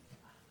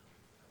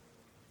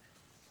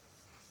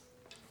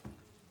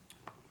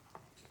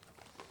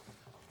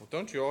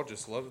Don't you all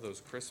just love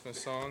those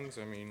Christmas songs?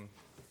 I mean,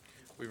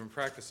 we've been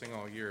practicing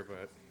all year,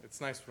 but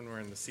it's nice when we're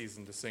in the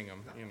season to sing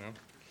them, you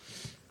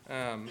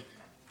know.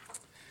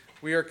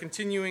 We are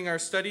continuing our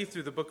study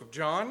through the book of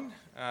John.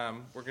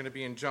 We're going to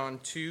be in John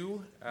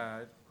 2,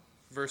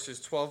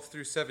 verses 12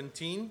 through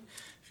 17.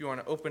 If you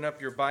want to open up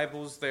your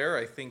Bibles there,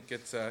 I think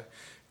it's a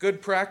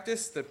good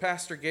practice that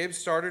Pastor Gabe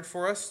started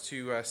for us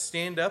to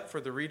stand up for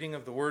the reading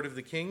of the Word of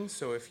the King.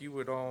 So if you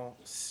would all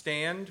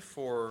stand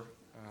for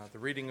the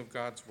reading of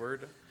God's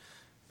Word.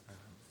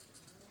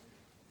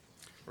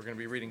 We're going to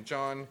be reading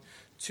John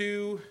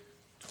 2,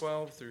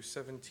 12 through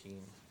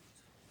 17.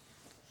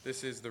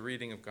 This is the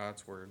reading of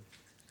God's Word.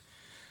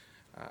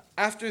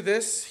 After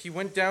this, he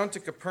went down to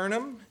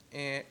Capernaum,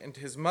 and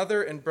his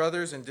mother and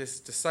brothers and his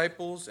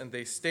disciples, and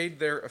they stayed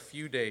there a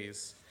few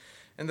days.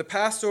 And the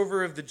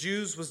Passover of the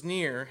Jews was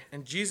near,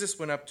 and Jesus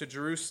went up to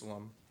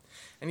Jerusalem.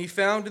 And he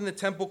found in the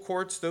temple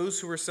courts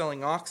those who were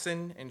selling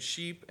oxen and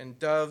sheep and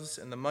doves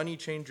and the money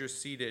changers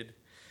seated.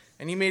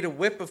 And he made a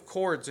whip of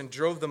cords and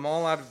drove them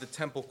all out of the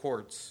temple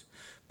courts,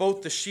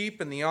 both the sheep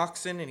and the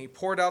oxen, and he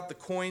poured out the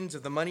coins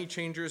of the money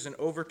changers and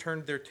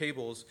overturned their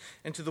tables.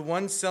 And to the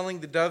ones selling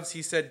the doves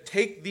he said,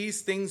 "Take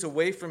these things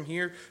away from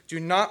here. Do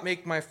not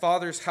make my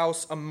Father's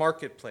house a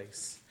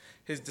marketplace."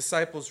 His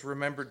disciples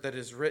remembered that it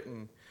is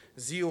written,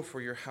 "Zeal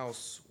for your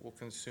house will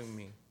consume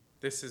me."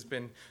 This has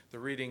been the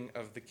reading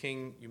of the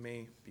King. You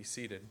may be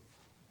seated.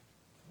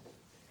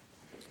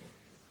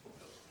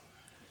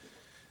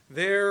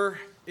 There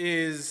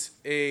is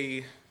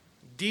a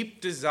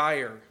deep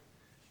desire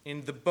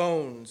in the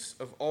bones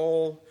of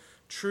all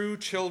true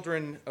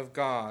children of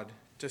God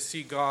to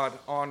see God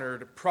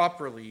honored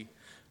properly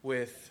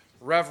with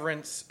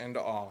reverence and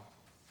awe.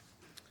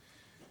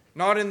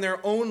 Not in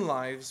their own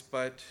lives,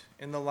 but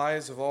in the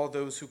lives of all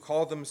those who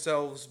call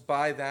themselves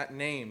by that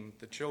name,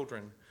 the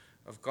children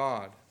of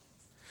God.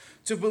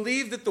 To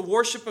believe that the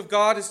worship of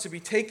God is to be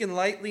taken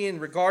lightly and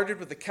regarded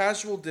with a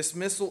casual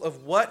dismissal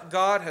of what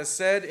God has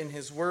said in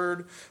his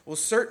word will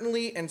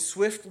certainly and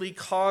swiftly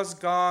cause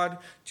God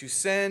to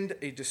send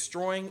a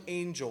destroying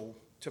angel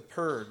to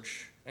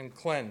purge and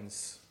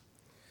cleanse.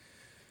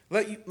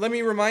 Let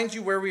me remind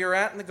you where we are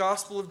at in the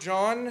Gospel of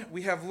John.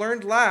 We have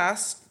learned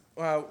last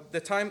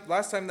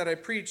time that I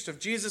preached of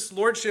Jesus'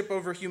 lordship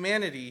over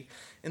humanity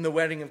in the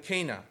wedding of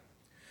Cana.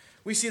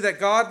 We see that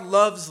God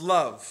loves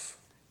love.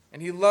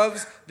 And he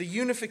loves the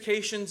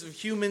unifications of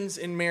humans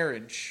in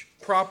marriage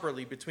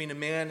properly between a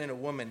man and a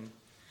woman.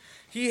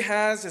 He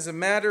has, as a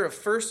matter of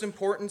first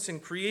importance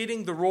in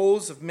creating the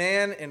roles of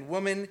man and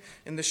woman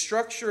in the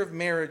structure of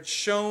marriage,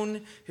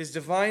 shown his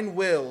divine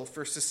will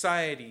for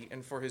society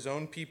and for his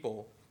own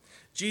people.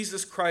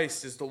 Jesus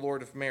Christ is the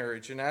Lord of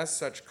marriage, and as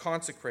such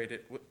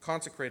consecrated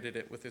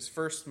it with his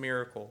first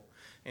miracle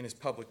in his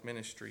public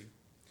ministry.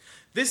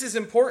 This is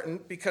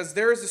important because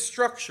there is a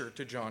structure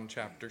to John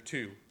chapter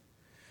 2.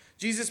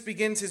 Jesus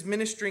begins his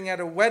ministering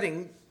at a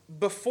wedding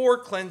before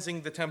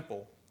cleansing the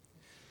temple.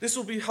 This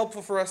will be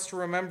helpful for us to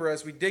remember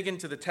as we dig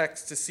into the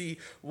text to see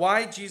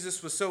why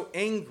Jesus was so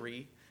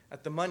angry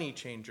at the money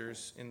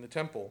changers in the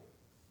temple.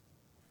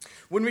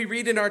 When we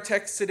read in our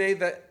text today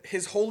that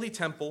his holy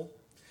temple,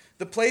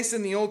 the place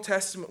in the Old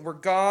Testament where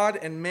God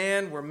and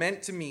man were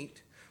meant to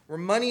meet, were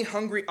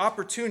money-hungry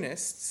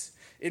opportunists,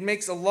 it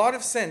makes a lot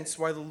of sense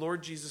why the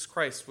Lord Jesus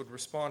Christ would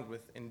respond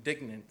with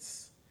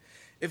indignance.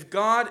 If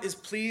God is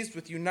pleased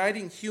with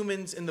uniting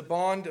humans in the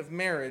bond of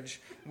marriage,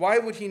 why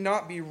would he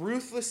not be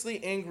ruthlessly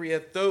angry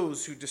at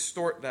those who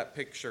distort that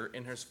picture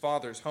in his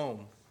Father's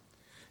home?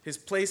 His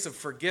place of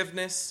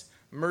forgiveness,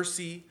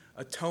 mercy,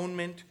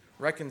 atonement,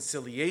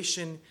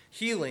 reconciliation,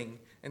 healing,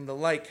 and the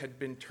like had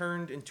been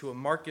turned into a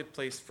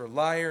marketplace for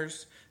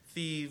liars,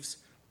 thieves,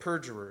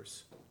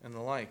 perjurers, and the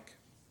like.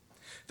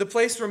 The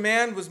place where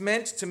man was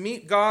meant to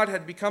meet God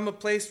had become a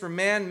place where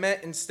man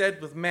met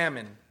instead with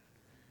mammon.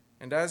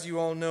 And as you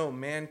all know,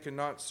 man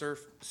cannot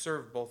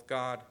serve both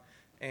God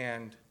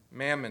and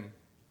mammon.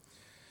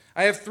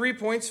 I have 3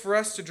 points for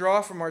us to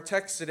draw from our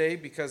text today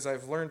because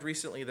I've learned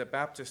recently that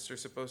Baptists are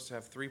supposed to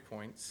have 3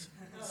 points.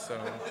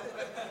 So,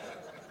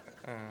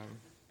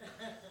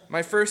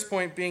 my first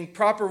point being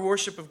proper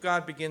worship of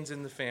God begins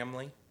in the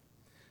family.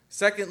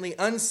 Secondly,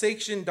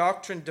 unsanctioned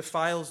doctrine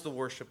defiles the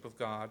worship of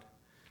God.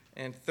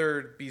 And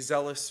third, be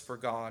zealous for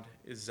God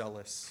is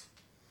zealous.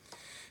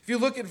 If you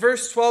look at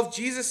verse 12,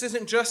 Jesus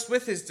isn't just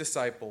with his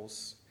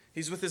disciples.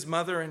 He's with his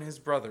mother and his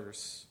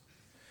brothers.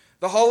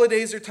 The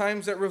holidays are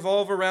times that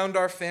revolve around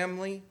our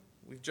family.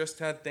 We've just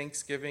had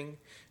Thanksgiving,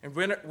 and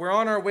we're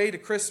on our way to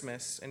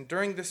Christmas. And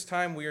during this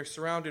time, we are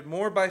surrounded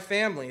more by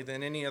family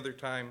than any other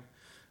time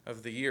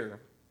of the year.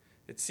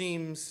 It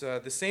seems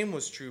the same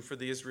was true for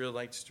the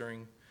Israelites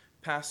during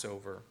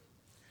Passover.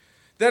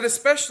 That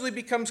especially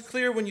becomes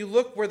clear when you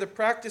look where the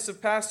practice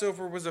of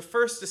Passover was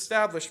first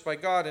established by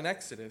God in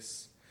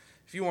Exodus.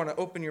 If you want to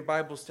open your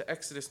Bibles to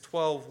Exodus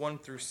 12, 1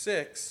 through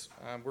 6,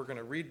 we're going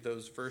to read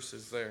those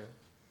verses there.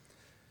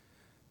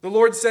 The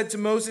Lord said to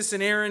Moses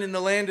and Aaron in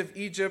the land of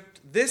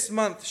Egypt, "This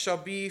month shall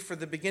be for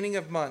the beginning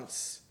of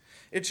months.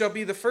 It shall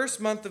be the first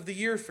month of the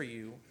year for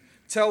you.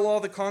 Tell all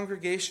the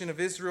congregation of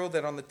Israel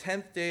that on the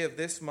 10th day of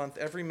this month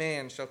every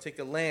man shall take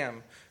a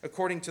lamb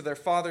according to their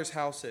father's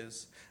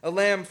houses, a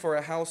lamb for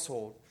a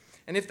household.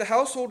 And if the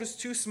household is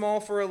too small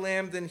for a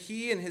lamb, then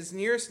he and his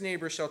nearest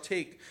neighbor shall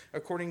take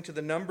according to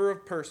the number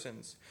of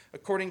persons,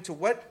 according to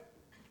what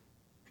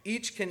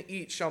each can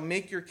eat shall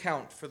make your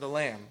count for the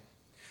lamb.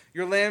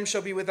 Your lamb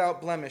shall be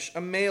without blemish,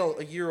 a male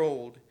a year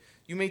old.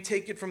 You may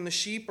take it from the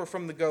sheep or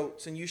from the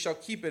goats, and you shall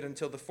keep it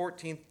until the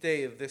 14th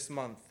day of this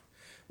month,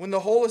 when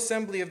the whole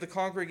assembly of the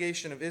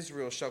congregation of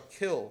Israel shall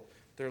kill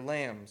their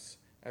lambs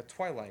at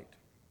twilight.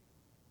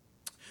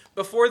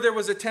 Before there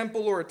was a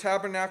temple or a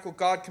tabernacle,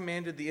 God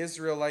commanded the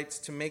Israelites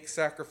to make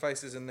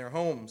sacrifices in their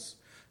homes,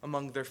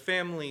 among their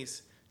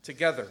families,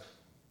 together.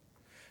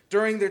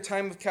 During their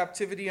time of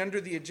captivity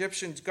under the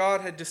Egyptians,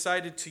 God had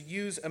decided to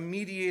use a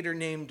mediator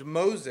named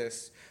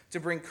Moses to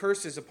bring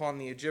curses upon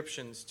the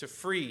Egyptians to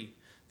free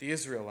the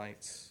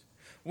Israelites.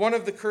 One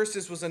of the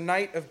curses was a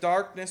night of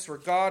darkness where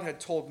God had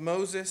told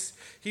Moses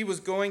he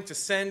was going to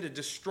send a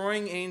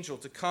destroying angel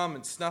to come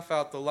and snuff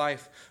out the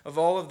life of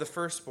all of the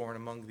firstborn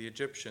among the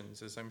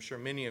Egyptians, as I'm sure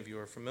many of you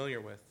are familiar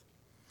with.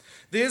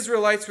 The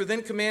Israelites were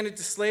then commanded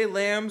to slay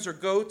lambs or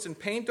goats and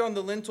paint on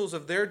the lintels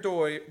of their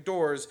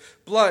doors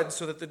blood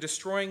so that the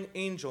destroying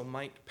angel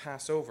might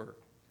pass over,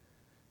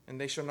 and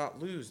they shall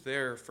not lose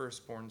their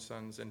firstborn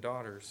sons and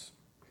daughters.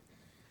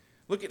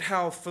 Look at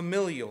how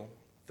familial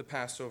the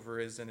Passover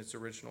is in its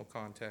original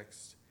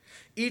context.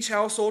 Each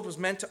household was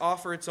meant to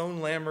offer its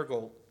own lamb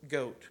or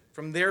goat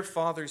from their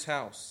father's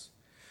house.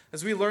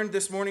 As we learned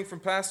this morning from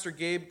Pastor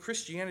Gabe,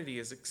 Christianity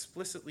is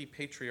explicitly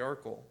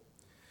patriarchal.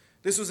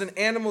 This was an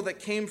animal that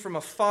came from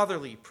a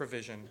fatherly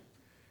provision.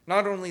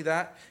 Not only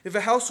that, if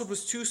a household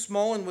was too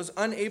small and was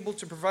unable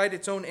to provide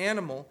its own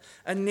animal,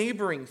 a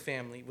neighboring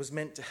family was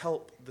meant to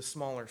help the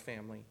smaller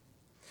family.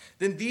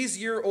 Then these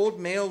year-old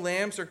male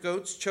lambs or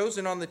goats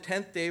chosen on the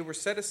 10th day were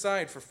set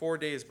aside for 4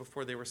 days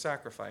before they were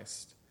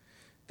sacrificed.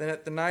 Then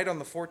at the night on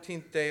the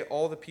 14th day,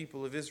 all the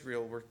people of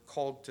Israel were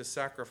called to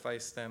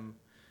sacrifice them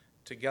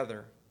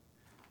together.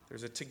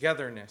 There's a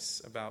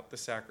togetherness about the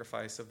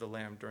sacrifice of the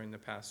lamb during the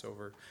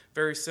Passover,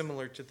 very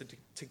similar to the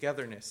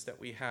togetherness that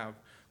we have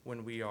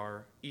when we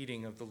are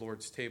eating of the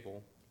Lord's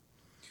table.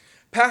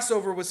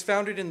 Passover was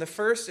founded in the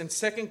first and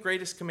second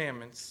greatest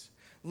commandments,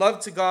 love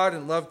to God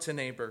and love to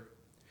neighbor.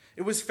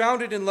 It was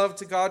founded in love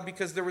to God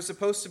because there was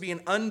supposed to be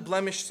an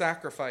unblemished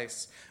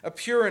sacrifice, a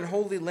pure and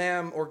holy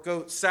lamb or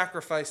goat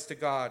sacrificed to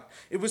God.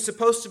 It was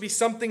supposed to be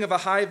something of a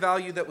high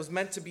value that was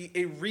meant to be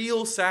a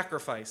real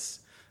sacrifice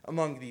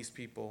among these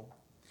people.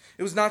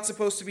 It was not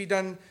supposed to be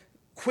done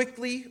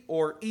quickly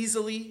or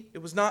easily. It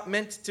was not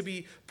meant to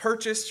be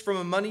purchased from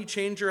a money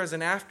changer as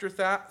an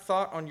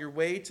afterthought on your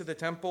way to the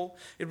temple.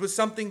 It was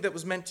something that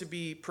was meant to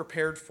be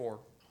prepared for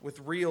with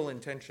real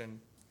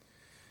intention.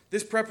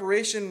 This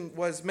preparation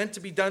was meant to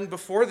be done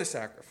before the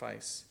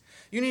sacrifice.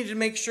 You needed to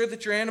make sure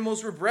that your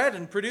animals were bred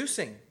and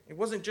producing. It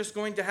wasn't just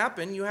going to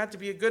happen. You had to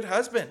be a good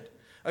husband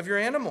of your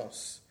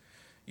animals.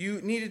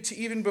 You needed to,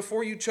 even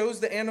before you chose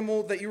the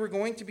animal that you were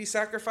going to be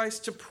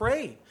sacrificed, to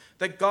pray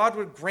that God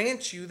would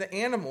grant you the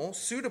animal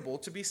suitable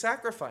to be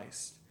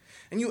sacrificed.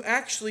 And you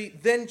actually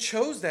then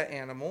chose that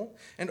animal,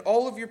 and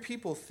all of your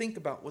people think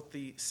about what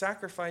the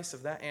sacrifice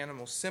of that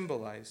animal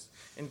symbolized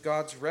in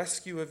God's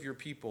rescue of your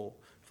people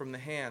from the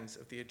hands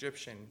of the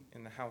Egyptian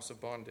in the house of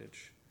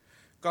bondage.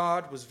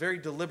 God was very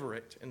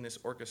deliberate in this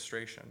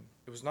orchestration.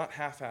 It was not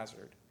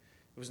haphazard.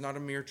 It was not a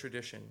mere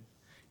tradition.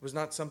 It was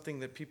not something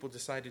that people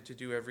decided to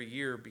do every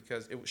year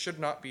because it should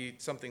not be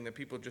something that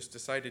people just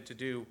decided to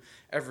do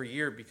every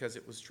year because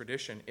it was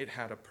tradition. It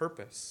had a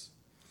purpose.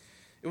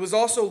 It was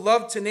also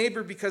love to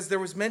neighbor because there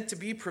was meant to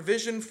be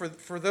provision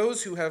for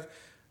those who have,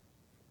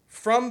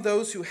 from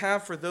those who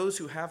have for those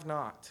who have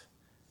not.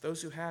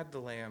 Those who had the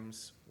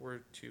lambs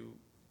were to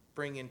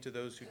bring into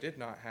those who did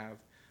not have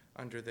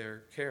under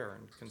their care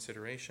and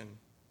consideration.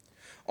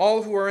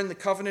 All who are in the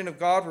covenant of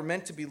God were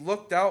meant to be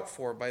looked out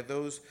for by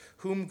those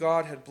whom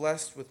God had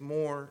blessed with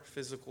more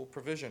physical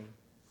provision.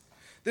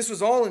 This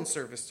was all in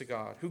service to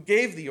God, who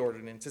gave the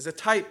ordinance as a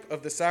type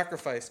of the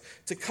sacrifice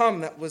to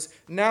come that was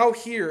now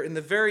here in the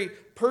very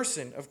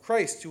person of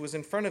Christ who was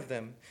in front of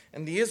them.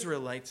 And the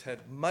Israelites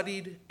had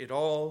muddied it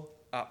all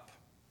up.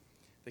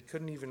 They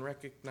couldn't even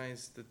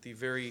recognize that the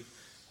very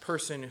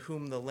person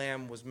whom the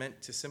lamb was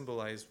meant to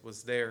symbolize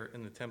was there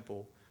in the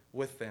temple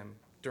with them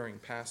during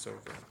Passover.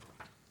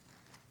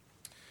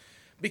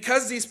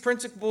 Because these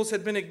principles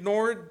had been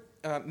ignored,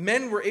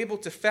 men were able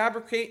to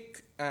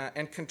fabricate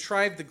and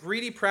contrive the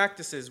greedy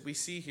practices we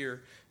see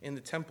here in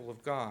the temple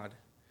of God.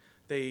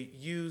 They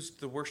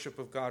used the worship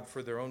of God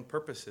for their own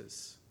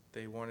purposes.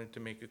 They wanted to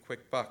make a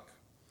quick buck.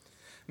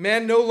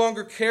 Man no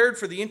longer cared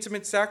for the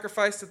intimate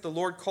sacrifice that the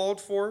Lord called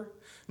for,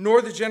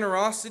 nor the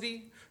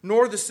generosity,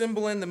 nor the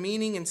symbol and the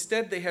meaning.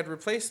 Instead, they had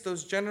replaced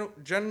those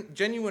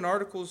genuine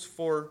articles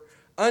for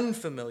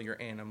unfamiliar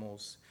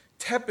animals,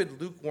 tepid,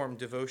 lukewarm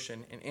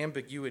devotion, and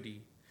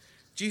ambiguity.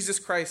 Jesus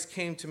Christ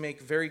came to make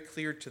very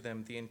clear to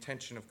them the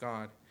intention of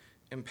God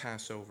in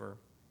Passover.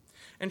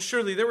 And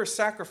surely there were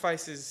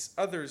sacrifices,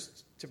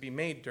 others to be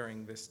made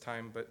during this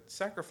time, but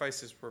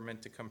sacrifices were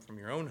meant to come from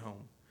your own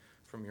home,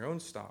 from your own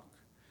stock.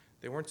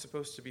 They weren't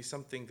supposed to be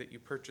something that you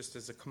purchased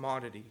as a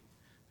commodity.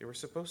 They were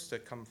supposed to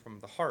come from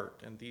the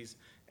heart, and these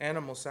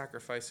animal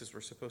sacrifices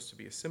were supposed to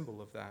be a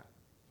symbol of that.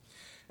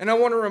 And I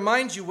want to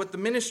remind you what the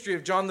ministry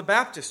of John the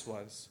Baptist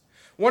was.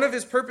 One of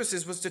his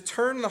purposes was to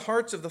turn the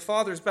hearts of the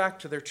fathers back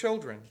to their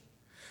children.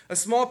 A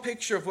small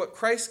picture of what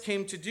Christ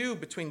came to do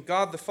between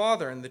God the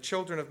Father and the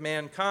children of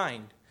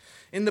mankind.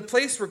 In the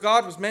place where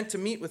God was meant to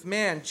meet with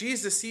man,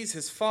 Jesus sees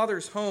his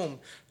Father's home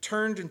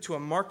turned into a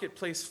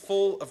marketplace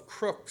full of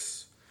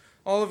crooks.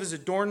 All of his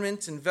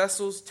adornments and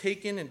vessels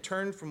taken and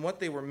turned from what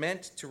they were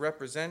meant to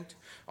represent,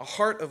 a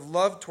heart of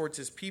love towards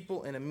his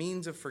people and a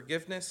means of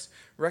forgiveness,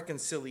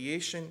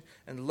 reconciliation,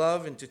 and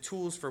love into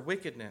tools for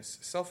wickedness,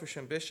 selfish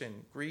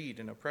ambition, greed,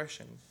 and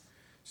oppression.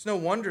 It's no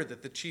wonder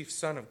that the chief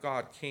Son of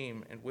God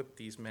came and whipped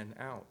these men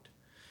out.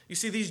 You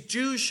see, these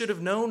Jews should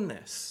have known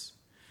this.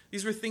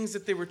 These were things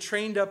that they were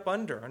trained up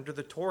under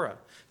the Torah.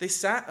 They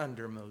sat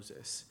under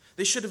Moses.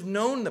 They should have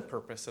known the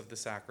purpose of the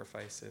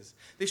sacrifices.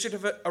 They should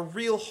have a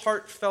real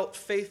heartfelt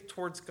faith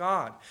towards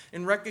God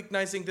in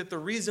recognizing that the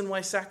reason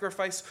why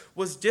sacrifice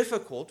was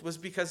difficult was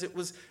because it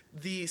was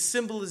the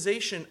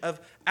symbolization of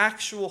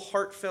actual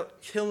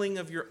heartfelt killing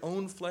of your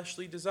own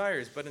fleshly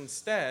desires. But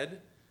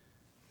instead,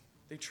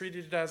 they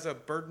treated it as a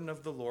burden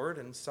of the Lord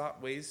and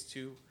sought ways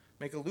to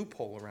make a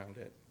loophole around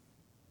it.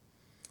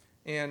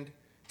 And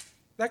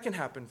that can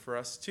happen for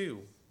us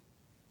too.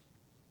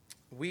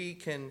 We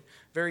can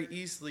very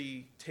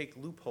easily take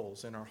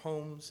loopholes in our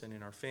homes and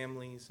in our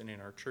families and in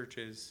our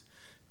churches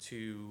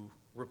to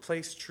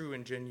replace true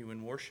and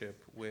genuine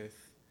worship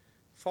with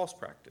false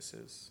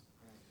practices.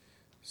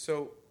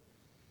 So,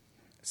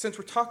 since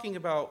we're talking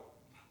about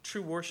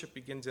true worship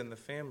begins in the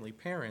family,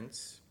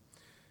 parents,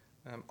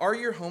 are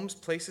your homes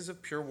places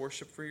of pure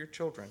worship for your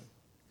children?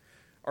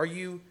 Are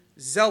you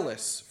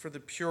zealous for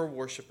the pure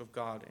worship of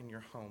God in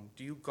your home?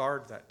 Do you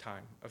guard that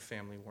time of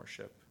family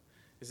worship?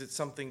 Is it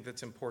something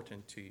that's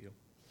important to you?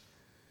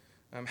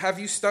 Have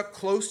you stuck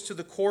close to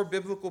the core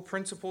biblical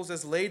principles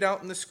as laid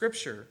out in the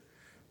Scripture,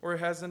 or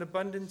has an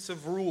abundance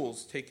of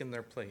rules taken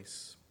their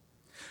place?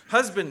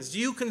 Husbands, do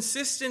you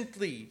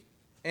consistently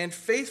and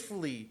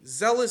faithfully,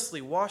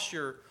 zealously wash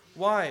your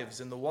wives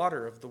in the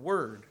water of the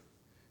Word?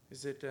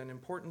 Is it an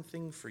important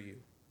thing for you?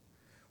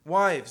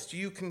 Wives, do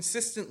you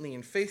consistently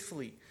and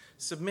faithfully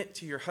submit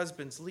to your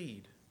husband's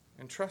lead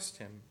and trust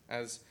him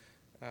as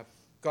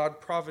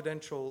God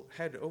providential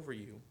head over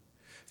you?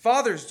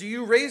 Fathers, do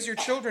you raise your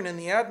children in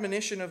the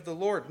admonition of the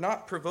Lord,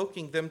 not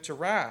provoking them to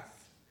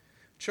wrath?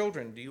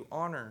 Children, do you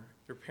honor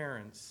your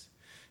parents?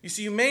 You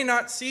see, you may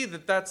not see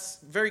that that's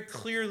very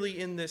clearly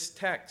in this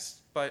text,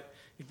 but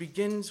it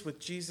begins with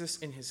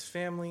Jesus and his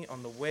family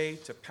on the way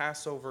to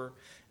Passover,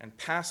 and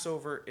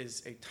Passover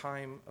is a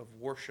time of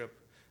worship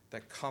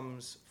that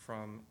comes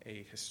from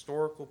a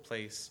historical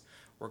place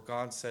where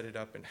God set it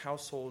up in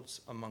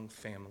households among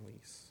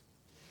families.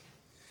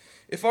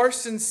 If our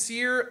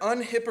sincere,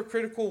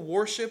 unhypocritical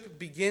worship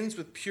begins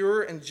with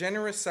pure and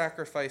generous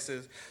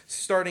sacrifices,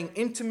 starting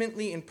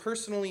intimately and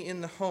personally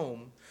in the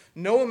home,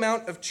 no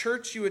amount of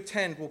church you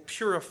attend will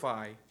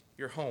purify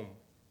your home.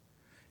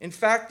 In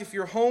fact, if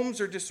your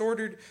homes are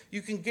disordered,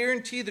 you can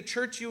guarantee the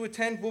church you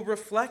attend will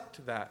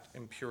reflect that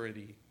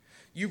impurity.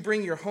 You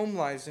bring your home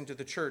lives into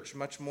the church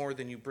much more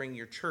than you bring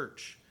your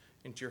church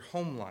into your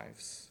home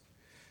lives.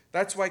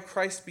 That's why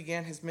Christ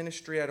began his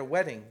ministry at a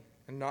wedding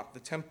and not the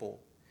temple,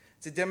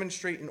 to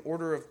demonstrate in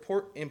order of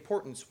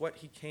importance what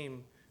he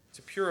came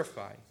to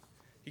purify.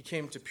 He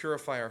came to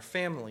purify our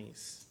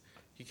families.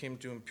 He came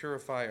to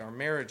purify our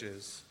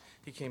marriages.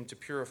 He came to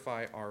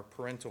purify our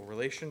parental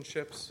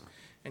relationships.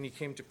 And he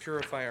came to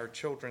purify our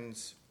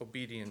children's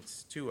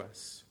obedience to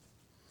us.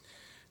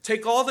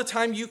 Take all the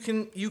time you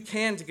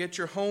can to get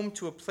your home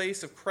to a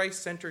place of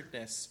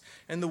Christ-centeredness,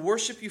 and the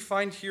worship you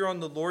find here on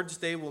the Lord's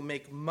Day will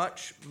make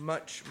much,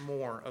 much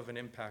more of an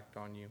impact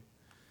on you.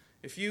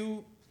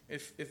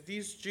 If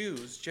these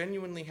Jews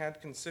genuinely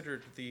had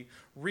considered the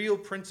real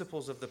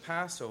principles of the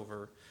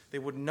Passover, they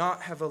would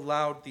not have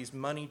allowed these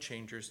money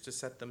changers to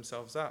set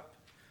themselves up.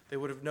 They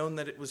would have known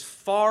that it was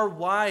far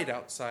wide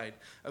outside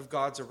of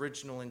God's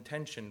original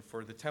intention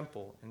for the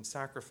temple and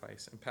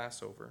sacrifice and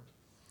Passover.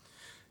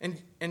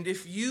 And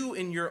if you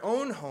in your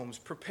own homes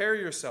prepare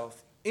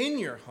yourself in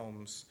your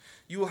homes,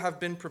 you will have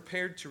been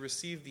prepared to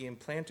receive the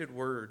implanted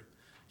word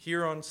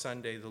here on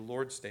Sunday, the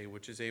Lord's Day,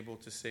 which is able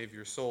to save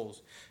your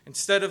souls.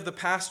 Instead of the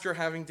pastor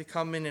having to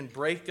come in and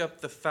break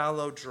up the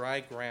fallow, dry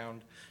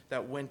ground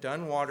that went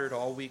unwatered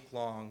all week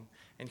long,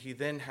 and he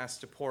then has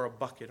to pour a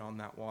bucket on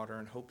that water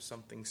and hope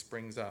something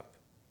springs up.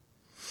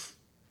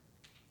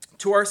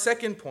 To our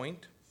second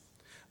point,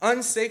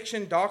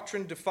 unsanctioned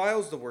doctrine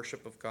defiles the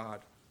worship of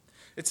God.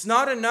 It's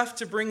not enough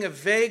to bring a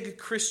vague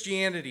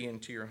Christianity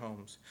into your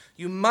homes.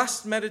 You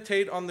must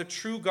meditate on the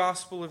true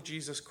gospel of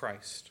Jesus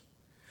Christ.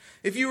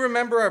 If you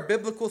remember our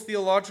biblical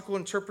theological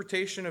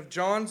interpretation of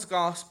John's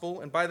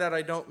gospel, and by that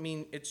I don't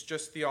mean it's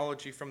just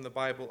theology from the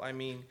Bible, I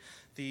mean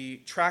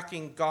the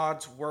tracking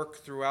God's work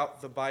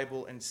throughout the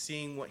Bible and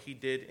seeing what he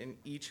did in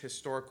each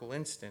historical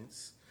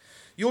instance,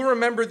 you'll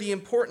remember the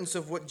importance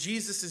of what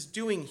Jesus is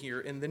doing here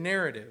in the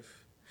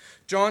narrative.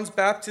 John's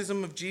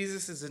baptism of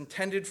Jesus is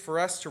intended for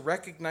us to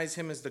recognize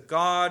him as the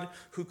God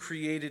who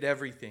created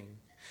everything.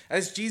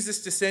 As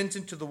Jesus descends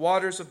into the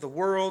waters of the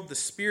world, the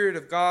Spirit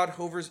of God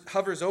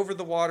hovers over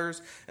the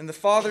waters, and the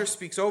Father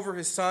speaks over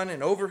his Son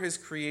and over his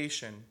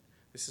creation.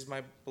 This is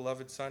my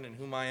beloved Son in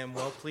whom I am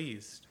well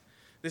pleased.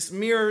 This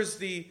mirrors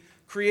the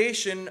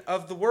creation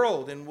of the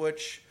world in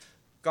which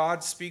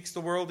God speaks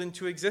the world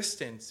into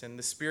existence, and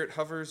the Spirit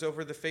hovers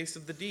over the face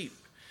of the deep.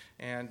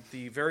 And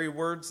the very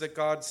words that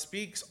God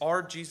speaks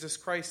are Jesus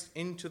Christ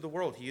into the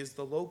world. He is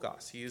the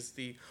Logos. He is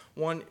the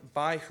one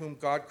by whom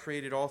God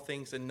created all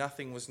things, and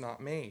nothing was not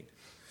made.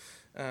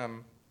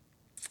 And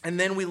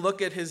then we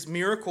look at his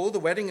miracle. The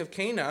wedding of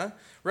Cana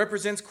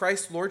represents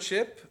Christ's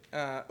lordship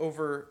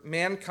over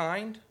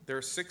mankind. There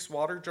are 6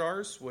 water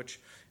jars,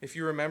 which, if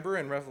you remember,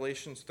 in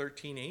Revelation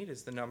 13:8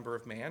 is the number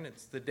of man.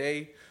 It's the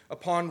day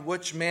upon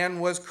which man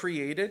was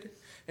created.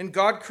 And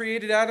God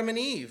created Adam and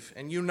Eve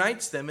and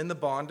unites them in the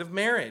bond of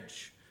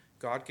marriage.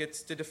 God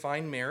gets to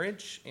define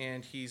marriage,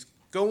 and he's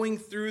going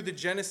through the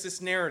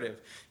Genesis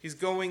narrative. He's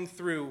going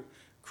through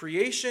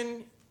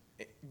creation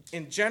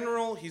in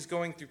general. He's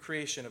going through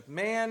creation of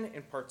man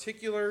in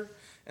particular.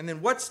 And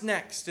then what's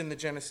next in the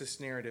Genesis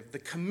narrative? The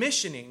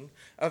commissioning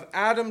of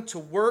Adam to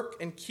work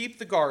and keep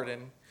the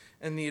garden,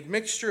 and the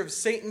admixture of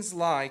Satan's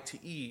lie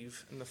to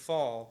Eve and the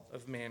fall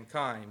of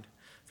mankind.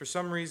 For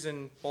some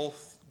reason,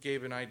 both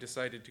Gabe and I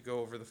decided to go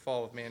over the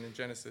fall of man in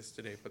Genesis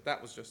today, but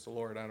that was just the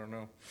Lord. I don't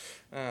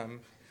know.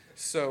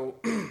 So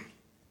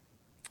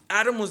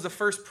Adam was the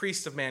first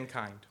priest of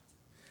mankind.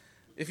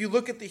 If you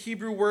look at the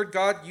Hebrew word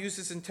God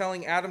uses in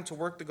telling Adam to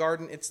work the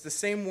garden, it's the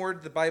same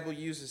word the Bible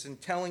uses in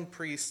telling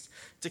priests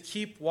to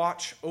keep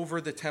watch over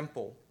the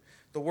temple.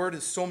 The word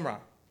is somra.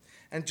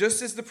 And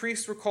just as the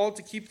priests were called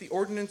to keep the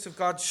ordinance of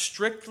God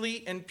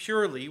strictly and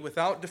purely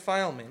without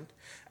defilement,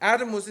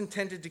 Adam was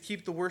intended to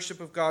keep the worship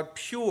of God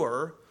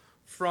pure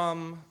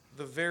from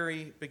the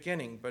very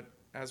beginning. But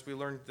as we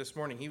learned this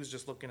morning, he was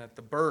just looking at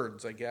the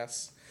birds, I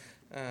guess.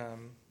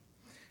 And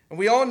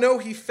we all know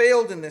he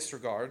failed in this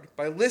regard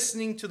by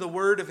listening to the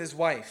word of his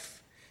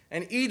wife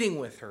and eating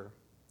with her.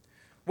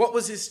 What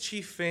was his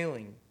chief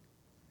failing?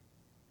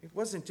 It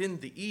wasn't in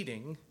the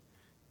eating.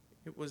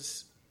 It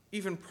was,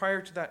 even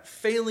prior to that,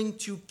 failing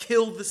to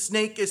kill the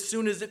snake as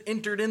soon as it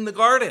entered in the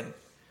garden.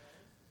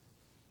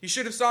 He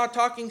should have saw a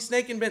talking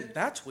snake and been,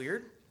 that's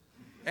weird.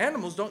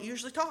 Animals don't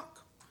usually talk.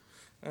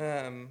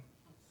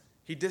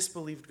 He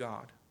disbelieved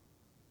God.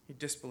 He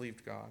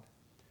disbelieved God.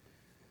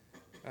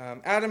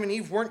 Adam and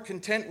Eve weren't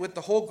content with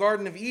the whole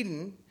Garden of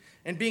Eden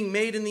and being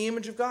made in the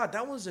image of God.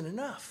 That wasn't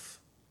enough.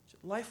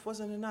 Life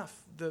wasn't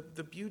enough.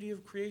 The beauty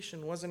of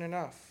creation wasn't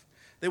enough.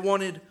 They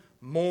wanted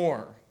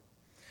more.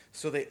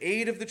 So they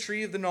ate of the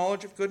tree of the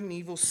knowledge of good and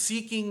evil,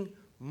 seeking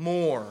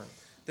more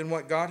than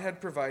what God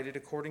had provided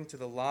according to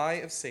the lie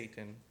of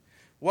Satan.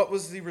 What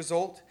was the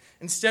result?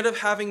 Instead of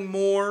having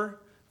more,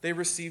 they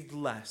received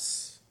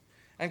less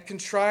and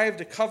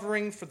contrived a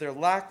covering for their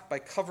lack by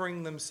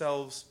covering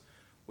themselves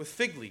with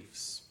fig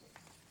leaves.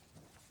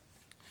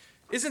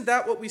 Isn't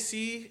that what we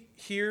see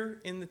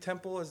here in the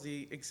temple as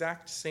the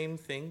exact same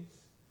thing?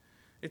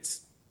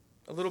 It's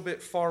a little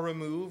bit far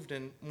removed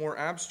and more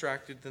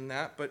abstracted than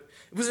that, but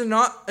it was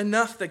not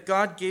enough that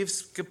God gave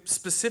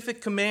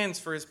specific commands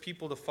for his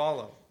people to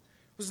follow.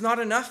 It was not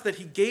enough that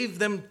he gave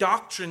them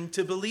doctrine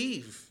to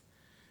believe.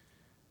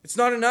 It's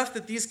not enough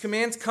that these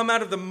commands come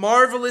out of the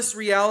marvelous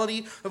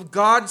reality of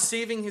God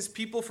saving his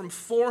people from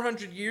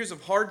 400 years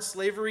of hard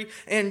slavery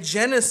and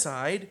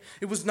genocide.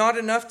 It was not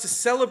enough to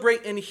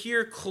celebrate and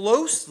hear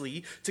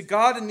closely to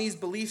God in these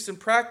beliefs and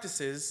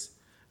practices.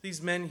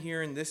 These men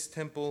here in this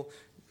temple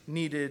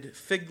needed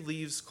fig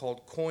leaves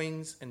called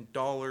coins and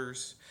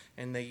dollars,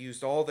 and they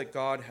used all that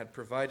God had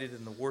provided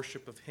in the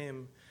worship of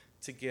him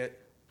to get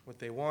what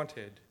they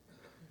wanted.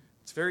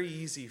 It's very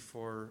easy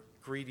for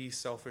greedy,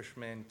 selfish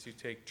men to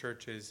take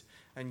churches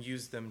and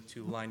use them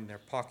to line their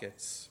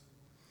pockets.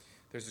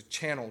 There's a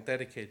channel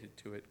dedicated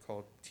to it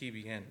called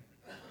TBN.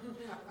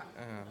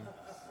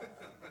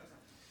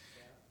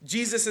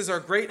 Jesus, as our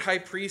great high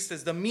priest,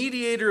 as the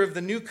mediator of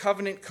the new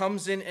covenant,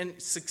 comes in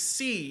and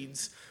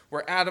succeeds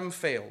where Adam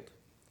failed.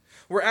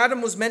 Where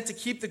Adam was meant to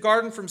keep the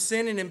garden from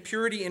sin and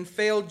impurity and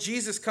failed,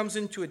 Jesus comes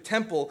into a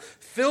temple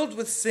filled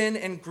with sin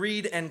and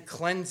greed and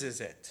cleanses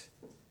it.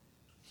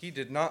 He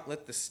did not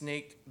let the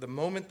snake, the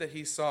moment that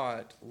he saw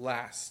it,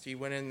 last. He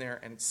went in there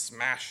and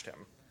smashed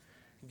him.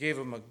 He gave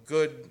him a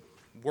good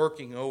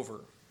working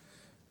over.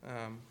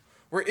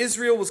 Where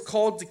Israel was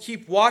called to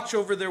keep watch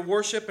over their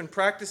worship and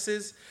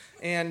practices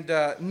and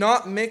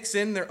not mix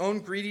in their own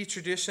greedy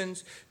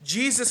traditions,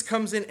 Jesus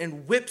comes in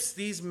and whips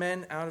these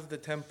men out of the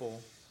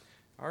temple.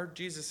 Our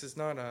Jesus is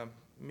not a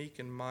meek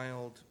and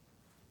mild,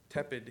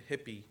 tepid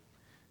hippie.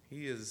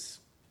 He is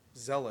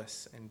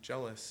zealous and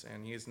jealous,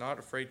 and he is not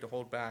afraid to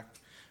hold back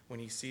when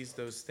he sees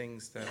those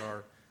things that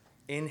are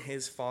in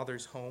his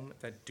Father's home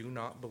that do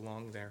not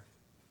belong there.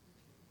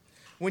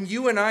 when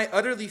you and I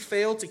utterly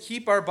fail to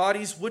keep our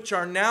bodies, which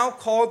are now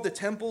called the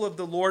temple of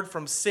the Lord,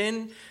 from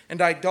sin and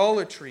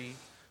idolatry,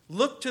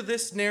 look to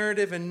this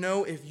narrative and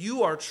know if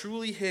you are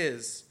truly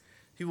his,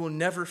 he will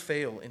never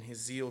fail in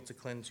his zeal to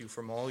cleanse you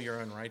from all your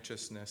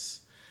unrighteousness.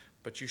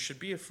 But you should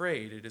be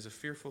afraid. It is a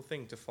fearful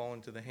thing to fall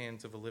into the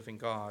hands of a living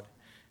God,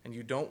 and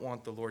you don't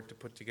want the Lord to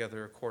put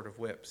together a cord of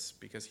whips,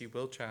 because he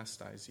will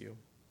chastise you.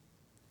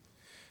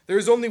 There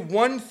is only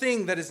one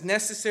thing that is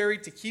necessary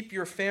to keep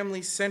your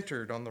family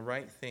centered on the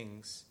right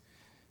things,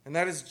 and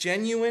that is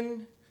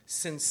genuine,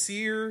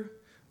 sincere,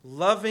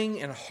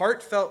 loving, and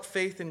heartfelt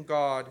faith in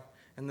God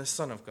and the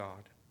Son of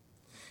God.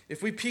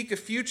 If we peek a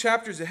few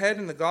chapters ahead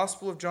in the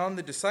Gospel of John,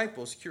 the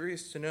disciples,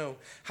 curious to know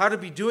how to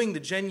be doing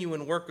the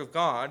genuine work of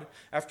God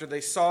after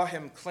they saw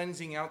him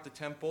cleansing out the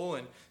temple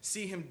and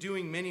see him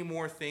doing many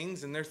more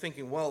things, and they're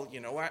thinking, well,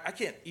 I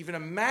can't even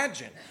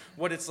imagine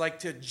what it's like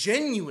to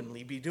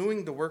genuinely be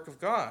doing the work of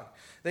God.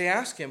 They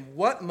ask him,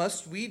 what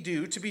must we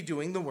do to be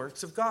doing the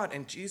works of God?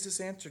 And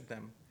Jesus answered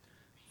them,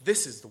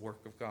 this is the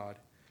work of God,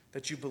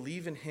 that you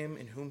believe in him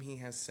in whom he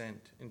has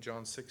sent, in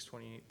John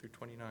 6:28 through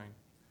 29.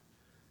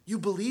 You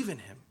believe in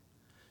him.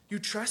 You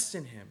trust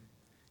in him.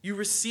 You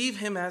receive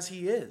him as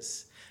he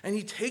is. And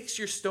he takes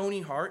your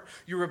stony heart,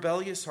 your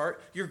rebellious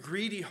heart, your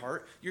greedy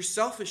heart, your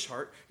selfish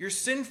heart, your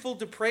sinful,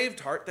 depraved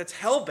heart that's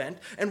hell-bent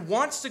and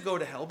wants to go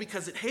to hell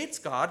because it hates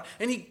God.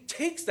 And he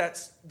takes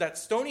that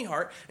stony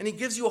heart and he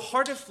gives you a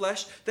heart of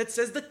flesh that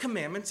says the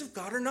commandments of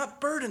God are not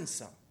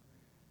burdensome.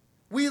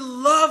 We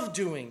love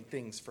doing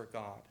things for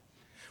God.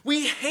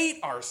 We hate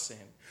our sin.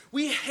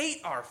 We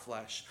hate our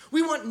flesh.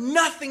 We want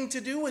nothing to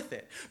do with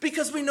it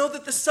because we know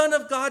that the Son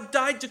of God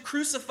died to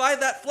crucify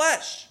that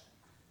flesh.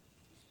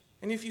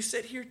 And if you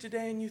sit here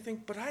today and you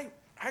think, but I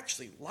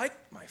actually like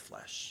my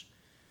flesh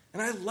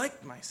and I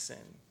like my sin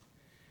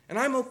and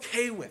I'm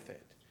okay with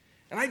it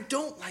and I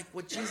don't like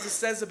what Jesus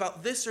says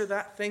about this or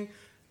that thing,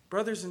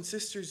 brothers and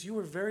sisters, you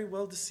are very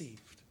well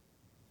deceived.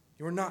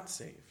 You are not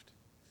saved.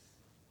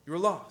 You are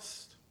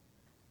lost.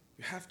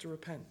 You have to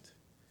repent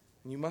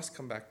and you must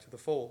come back to the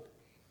fold.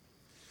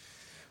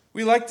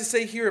 We like to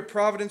say here at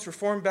Providence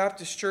Reformed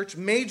Baptist Church,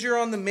 major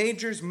on the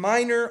majors,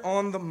 minor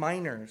on the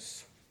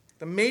minors.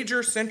 The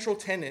major central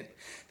tenet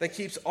that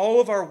keeps all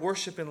of our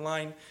worship in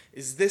line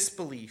is this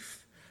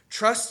belief.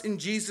 Trust in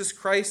Jesus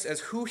Christ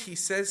as who he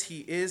says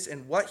he is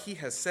and what he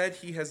has said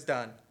he has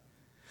done.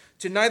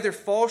 To neither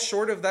fall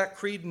short of that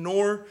creed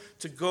nor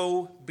to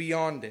go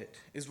beyond it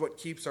is what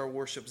keeps our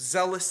worship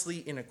zealously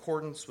in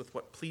accordance with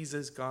what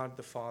pleases God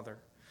the Father.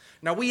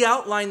 Now, we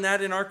outline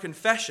that in our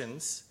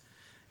confessions.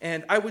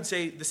 And I would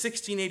say the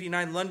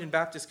 1689 London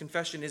Baptist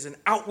Confession is an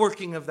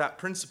outworking of that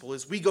principle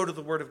as we go to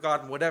the Word of God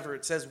and whatever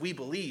it says we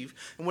believe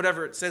and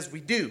whatever it says we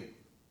do.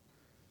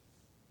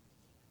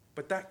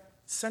 But that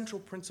central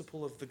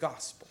principle of the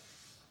gospel,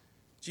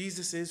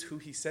 Jesus is who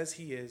he says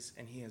he is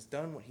and he has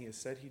done what he has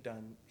said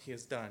he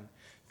has done.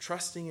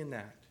 Trusting in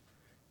that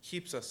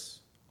keeps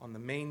us on the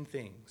main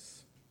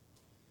things.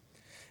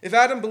 If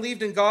Adam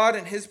believed in God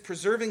and his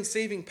preserving,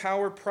 saving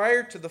power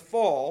prior to the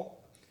fall,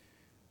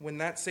 when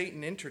that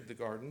Satan entered the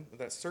garden,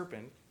 that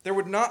serpent, there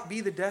would not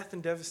be the death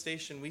and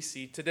devastation we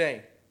see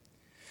today.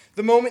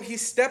 The moment he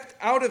stepped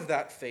out of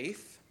that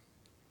faith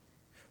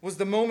was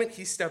the moment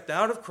he stepped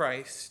out of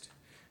Christ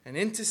and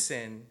into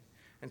sin,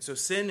 and so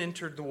sin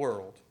entered the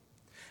world.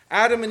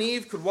 Adam and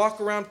Eve could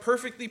walk around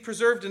perfectly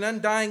preserved and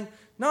undying,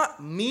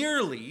 not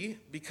merely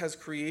because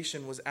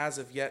creation was as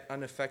of yet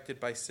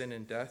unaffected by sin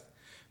and death,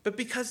 but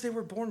because they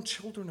were born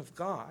children of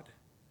God.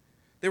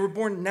 They were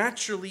born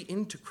naturally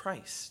into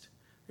Christ.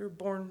 They were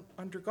born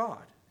under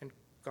God, and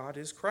God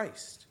is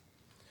Christ.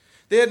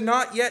 They had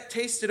not yet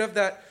tasted of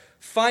that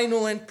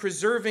final and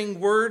preserving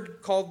word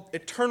called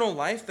eternal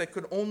life that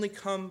could only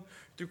come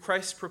through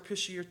Christ's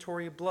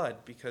propitiatory blood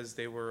because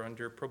they were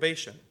under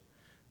probation.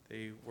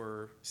 They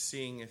were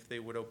seeing if they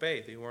would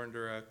obey. They were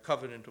under a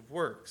covenant of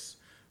works,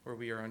 where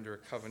we are under a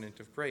covenant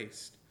of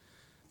grace.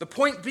 The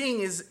point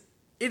being is,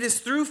 it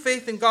is through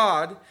faith in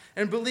God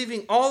and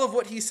believing all of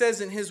what he says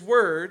in his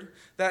word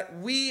that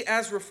we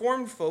as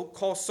Reformed folk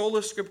call sola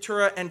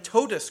scriptura and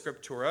tota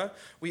scriptura.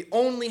 We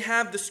only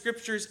have the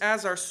scriptures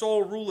as our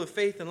sole rule of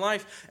faith and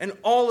life, and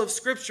all of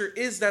scripture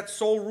is that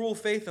sole rule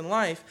of faith and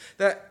life,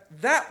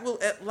 that will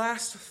at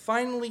last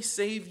finally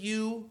save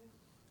you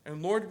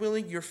and, Lord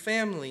willing, your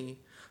family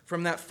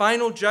from that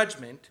final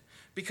judgment,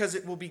 because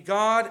it will be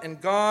God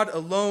and God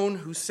alone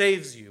who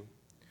saves you.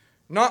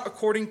 Not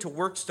according to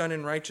works done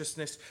in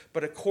righteousness,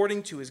 but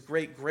according to his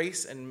great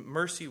grace and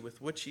mercy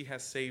with which he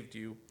has saved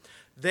you.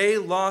 They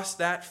lost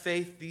that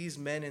faith, these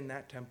men in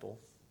that temple.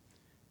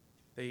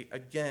 They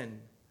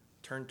again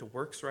turned to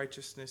works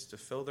righteousness to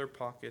fill their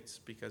pockets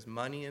because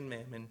money and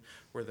mammon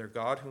were their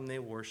God whom they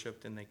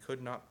worshipped, and they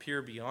could not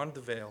peer beyond the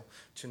veil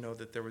to know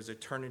that there was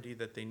eternity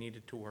that they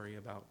needed to worry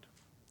about.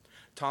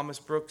 Thomas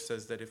Brooks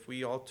says that if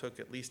we all took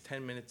at least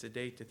 10 minutes a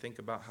day to think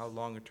about how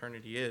long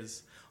eternity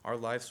is, our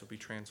lives would be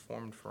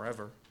transformed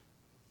forever.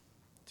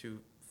 To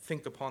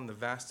think upon the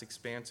vast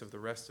expanse of the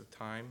rest of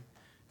time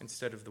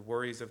instead of the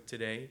worries of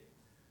today,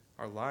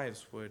 our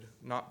lives would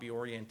not be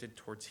oriented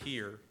towards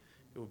here,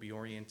 it would be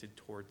oriented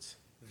towards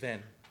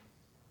then.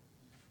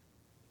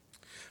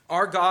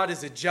 Our God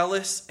is a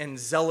jealous and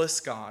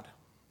zealous God.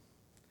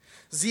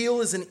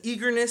 Zeal is an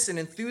eagerness and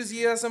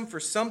enthusiasm for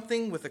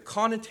something with a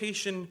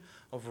connotation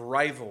of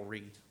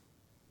rivalry.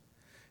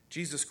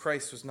 Jesus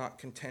Christ was not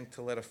content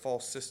to let a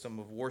false system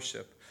of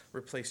worship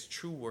replace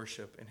true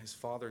worship in his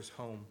Father's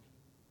home.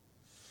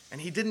 And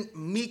he didn't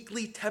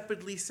meekly,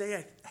 tepidly say,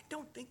 I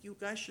don't think you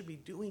guys should be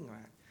doing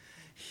that.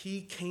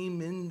 He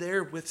came in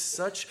there with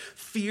such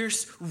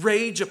fierce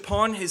rage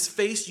upon his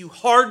face, you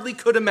hardly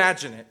could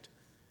imagine it.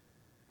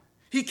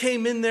 He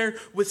came in there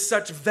with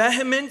such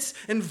vehemence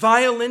and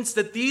violence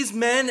that these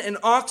men and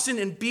oxen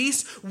and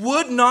beasts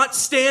would not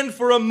stand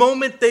for a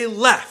moment. They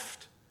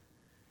left.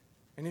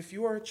 And if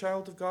you are a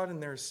child of God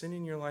and there is sin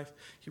in your life,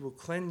 he will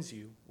cleanse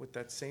you with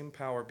that same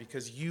power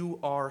because you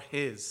are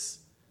his.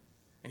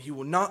 And he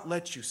will not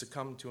let you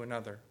succumb to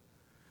another.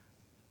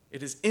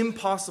 It is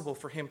impossible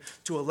for him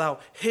to allow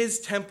his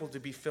temple to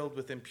be filled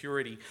with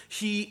impurity.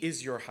 He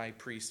is your high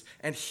priest,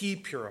 and he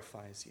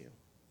purifies you.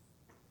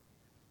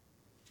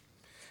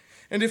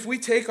 And if we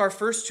take our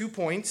first 2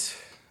 points,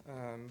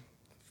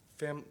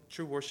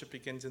 true worship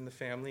begins in the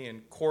family,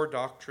 and core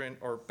doctrine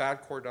or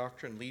bad core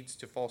doctrine leads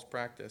to false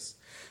practice,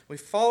 we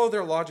follow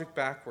their logic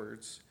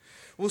backwards,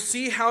 we'll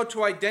see how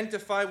to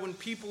identify when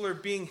people are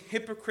being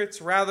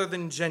hypocrites rather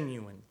than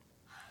genuine.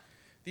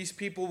 These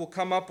people will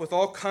come up with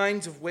all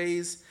kinds of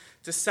ways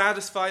to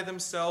satisfy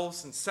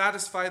themselves and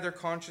satisfy their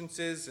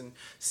consciences and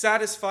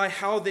satisfy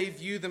how they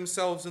view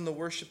themselves in the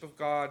worship of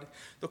God.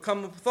 They'll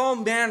come up with all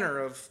manner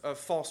of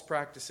false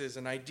practices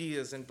and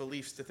ideas and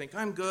beliefs to think,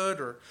 I'm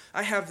good, or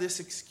I have this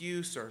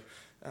excuse, or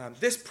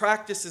this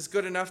practice is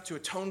good enough to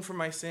atone for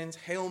my sins,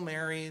 Hail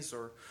Marys,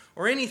 or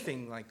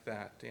anything like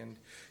that. And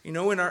you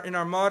know, in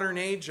our modern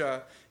age,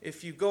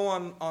 if you go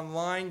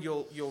online,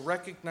 you'll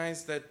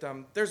recognize that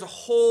there's a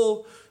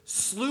whole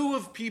slew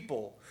of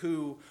people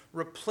who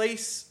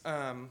replace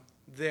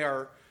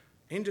their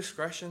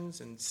indiscretions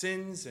and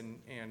sins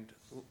and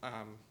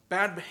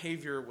bad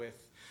behavior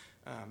with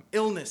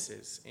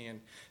illnesses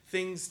and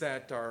things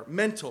that are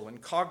mental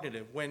and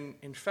cognitive, when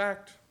in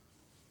fact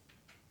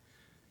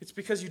it's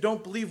because you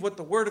don't believe what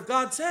the Word of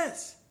God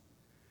says.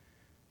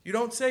 You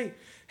don't say,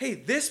 hey,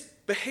 this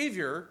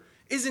behavior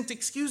isn't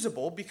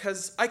excusable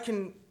because I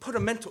can put a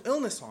mental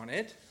illness on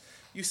it.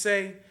 You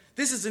say,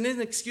 this is an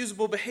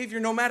inexcusable behavior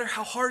no matter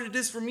how hard it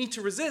is for me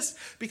to resist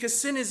because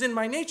sin is in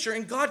my nature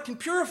and God can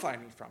purify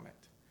me from it.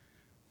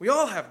 We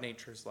all have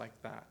natures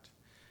like that.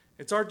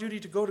 It's our duty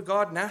to go to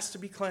God and ask to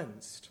be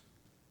cleansed.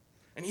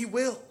 And he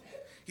will.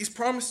 He's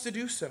promised to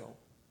do so.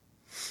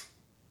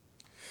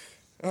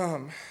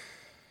 And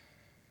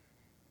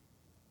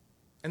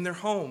their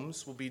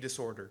homes will be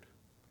disordered.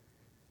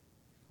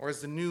 Or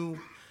as the New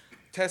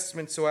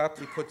Testament so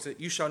aptly puts it,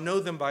 you shall know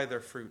them by their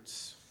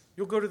fruits.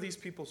 You'll go to these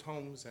people's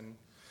homes and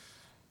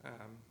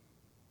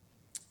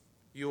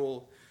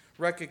you'll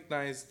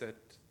recognize that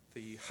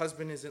the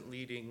husband isn't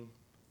leading,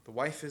 the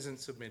wife isn't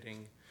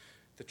submitting,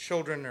 the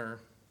children are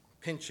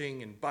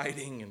pinching and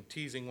biting and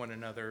teasing one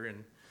another,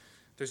 and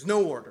there's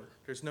no order,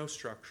 there's no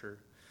structure.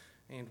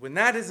 And when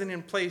that isn't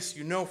in place,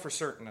 you know for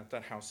certain that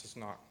that house is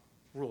not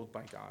ruled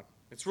by God.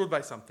 It's ruled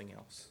by something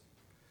else.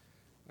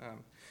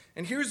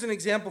 And here's an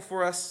example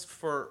for us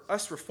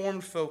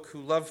Reformed folk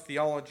who love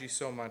theology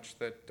so much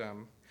that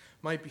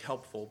might be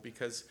helpful,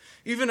 because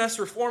even us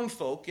Reformed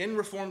folk in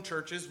Reformed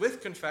churches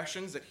with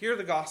confessions that hear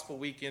the gospel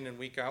week in and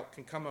week out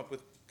can come up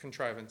with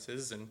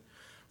contrivances and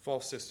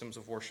false systems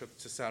of worship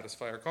to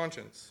satisfy our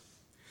conscience.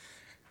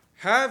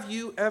 Have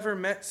you ever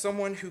met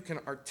someone who can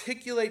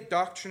articulate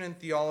doctrine and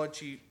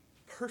theology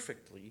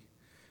perfectly,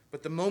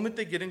 but the moment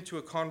they get into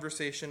a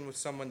conversation with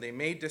someone they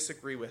may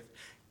disagree with,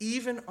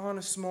 even on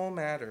a small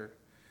matter,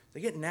 they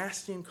get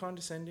nasty and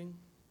condescending,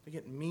 they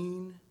get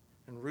mean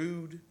and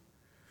rude,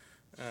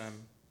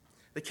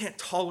 they can't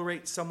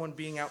tolerate someone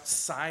being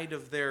outside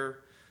of their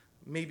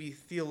maybe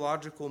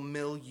theological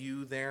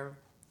milieu there?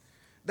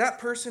 That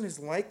person is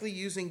likely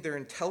using their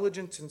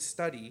intelligence and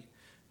study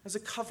as a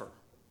cover.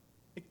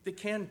 They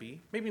can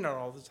be, maybe not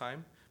all the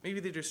time. Maybe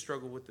they just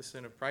struggle with the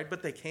sin of pride,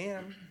 but they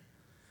can.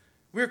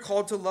 We are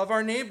called to love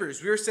our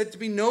neighbors. We are said to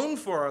be known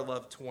for our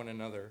love to one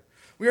another.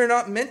 We are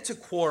not meant to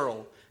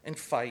quarrel and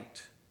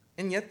fight.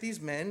 And yet these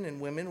men and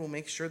women will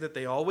make sure that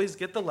they always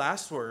get the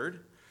last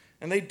word,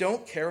 and they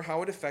don't care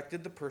how it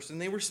affected the person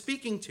they were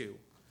speaking to,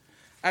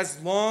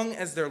 as long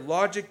as their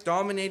logic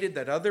dominated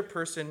that other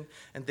person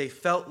and they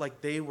felt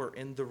like they were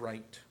in the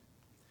right.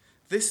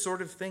 This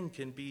sort of thing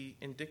can be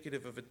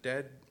indicative of a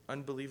dead,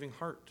 unbelieving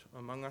heart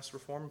among us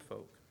Reformed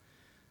folk.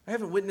 I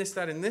haven't witnessed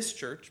that in this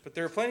church, but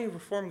there are plenty of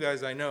Reformed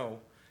guys I know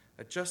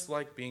that just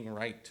like being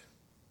right.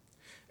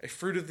 A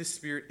fruit of the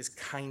Spirit is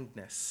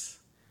kindness,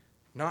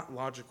 not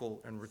logical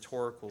and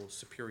rhetorical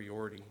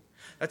superiority.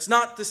 That's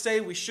not to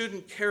say we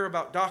shouldn't care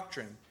about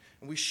doctrine,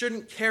 and we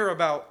shouldn't care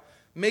about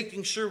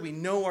making sure we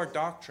know our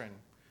doctrine,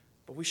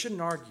 but we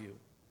shouldn't argue.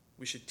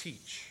 We should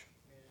teach.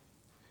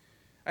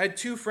 I had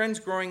two friends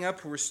growing up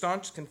who were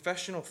staunch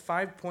confessional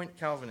five-point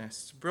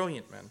Calvinists,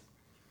 brilliant men.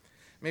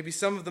 Maybe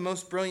some of the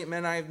most brilliant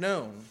men I have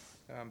known,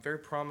 very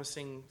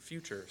promising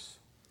futures.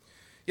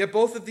 Yet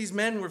both of these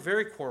men were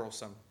very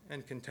quarrelsome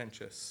and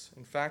contentious.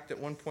 In fact, at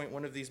one point,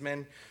 one of these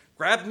men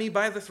grabbed me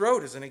by the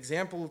throat as an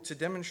example to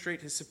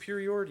demonstrate his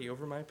superiority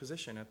over my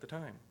position at the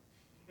time.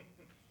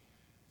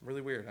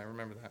 Really weird, I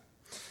remember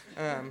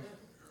that.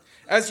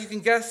 As you can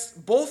guess,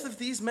 both of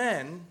these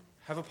men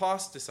have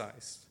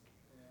apostatized.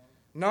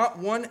 Not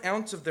 1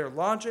 ounce of their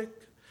logic,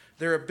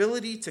 their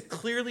ability to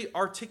clearly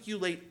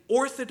articulate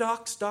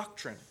orthodox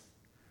doctrine,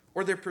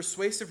 or their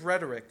persuasive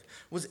rhetoric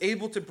was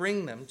able to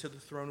bring them to the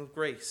throne of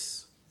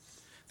grace.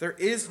 There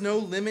is no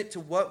limit to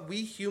what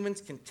we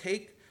humans can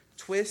take,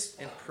 twist,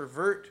 and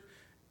pervert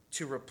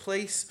to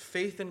replace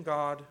faith in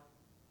God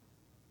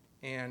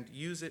and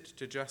use it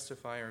to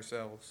justify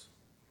ourselves.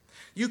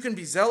 You can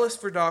be zealous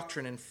for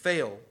doctrine and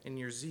fail in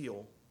your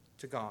zeal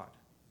to God.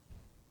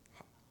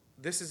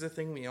 This is a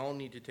thing we all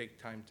need to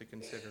take time to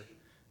consider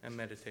and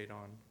meditate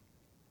on.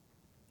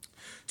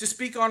 To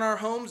speak on our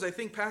homes, I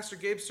think Pastor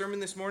Gabe's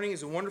sermon this morning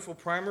is a wonderful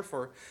primer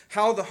for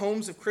how the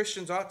homes of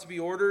Christians ought to be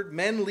ordered.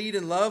 Men lead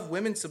in love,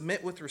 women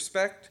submit with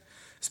respect.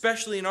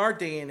 Especially in our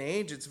day and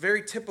age, it's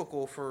very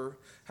typical for,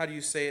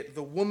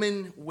 the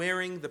woman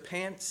wearing the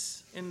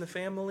pants in the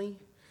family.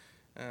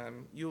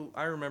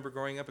 I remember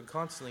growing up and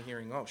constantly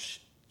hearing,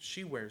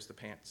 she wears the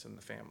pants in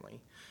the family.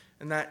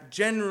 And that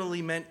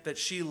generally meant that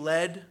she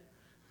led,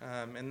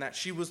 and that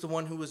she was the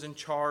one who was in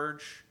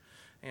charge.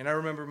 And I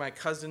remember my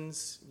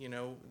cousins,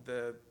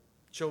 the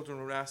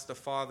children would ask the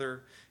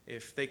father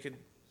if they could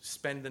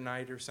spend the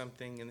night or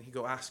something, and he'd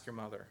go, ask your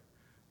mother.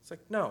 It's like,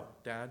 no,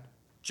 Dad,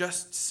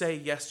 just say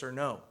yes or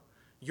no.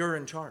 You're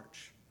in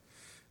charge.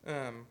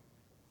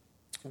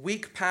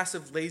 Weak,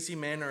 passive, lazy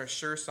men are a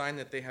sure sign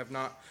that they have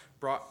not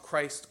brought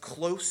Christ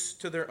close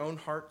to their own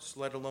hearts,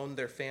 let alone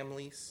their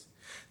families.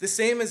 The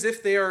same as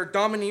if they are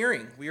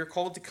domineering. We are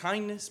called to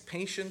kindness,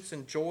 patience,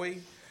 and joy,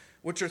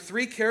 which are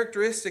 3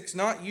 characteristics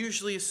not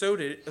usually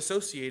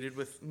associated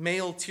with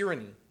male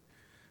tyranny.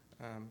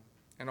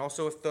 And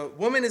also, if the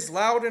woman is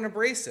loud and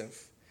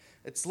abrasive,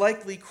 it's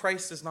likely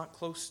Christ is not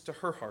close to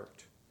her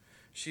heart.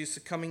 She is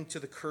succumbing to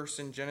the curse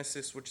in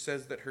Genesis, which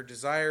says that her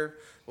desire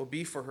will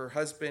be for her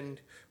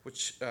husband,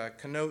 which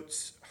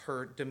connotes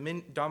her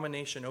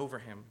domination over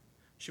him.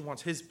 She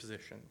wants his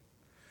position.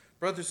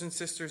 Brothers and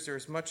sisters, there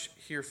is much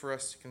here for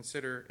us to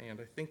consider, and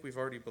I think we've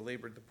already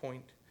belabored the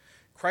point.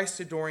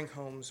 Christ-adoring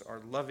homes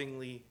are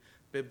lovingly,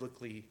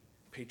 biblically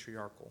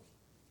patriarchal.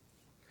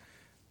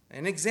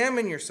 And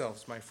examine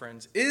yourselves, my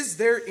friends. Is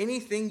there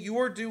anything you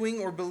are doing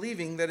or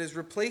believing that is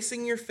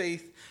replacing your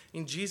faith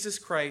in Jesus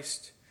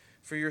Christ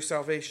for your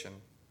salvation?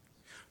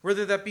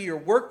 Whether that be your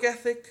work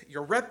ethic,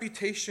 your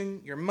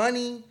reputation, your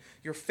money,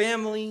 your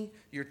family,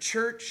 your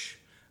church,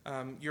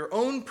 your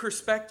own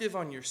perspective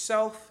on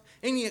yourself,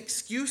 any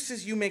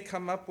excuses you may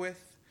come up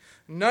with,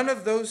 none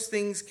of those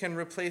things can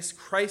replace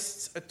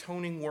Christ's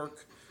atoning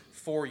work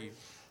for you.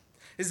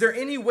 Is there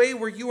any way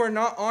where you are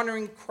not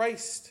honoring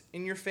Christ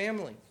in your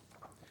family?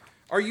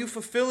 Are you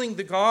fulfilling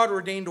the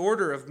God-ordained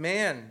order of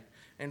man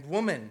and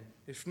woman?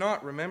 If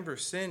not, remember,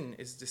 sin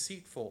is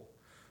deceitful,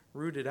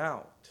 rooted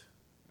out.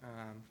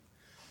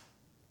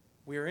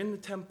 We are in the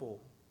temple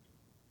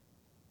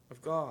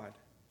of God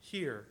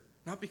here,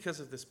 not because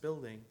of this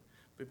building,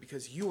 but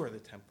because you are the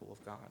temple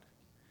of God.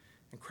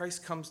 And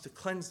Christ comes to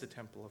cleanse the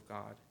temple of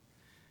God.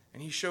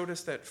 And he showed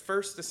us that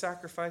first the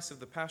sacrifice of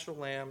the paschal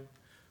lamb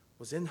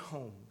was in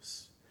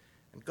homes.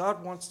 And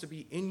God wants to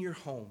be in your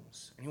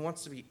homes, and he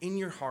wants to be in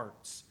your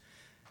hearts.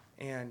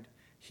 And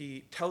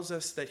he tells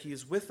us that he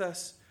is with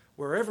us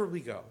wherever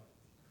we go.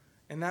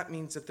 And that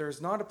means that there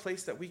is not a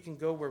place that we can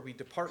go where we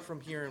depart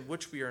from here in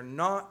which we are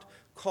not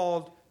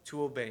called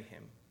to obey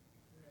him.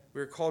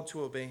 We are called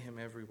to obey him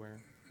everywhere.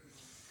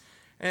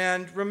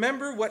 And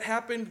remember what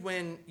happened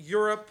when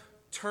Europe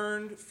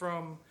turned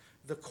from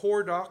the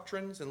core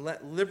doctrines and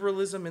let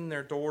liberalism in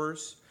their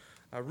doors.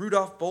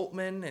 Rudolf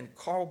Bultmann and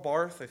Karl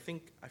Barth,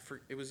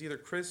 it was either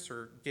Chris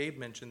or Gabe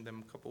mentioned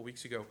them a couple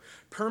weeks ago,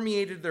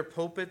 permeated their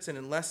pulpits, and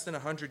in less than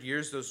 100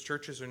 years, those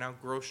churches are now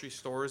grocery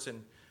stores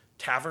and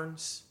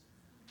taverns.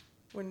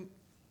 When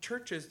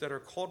churches that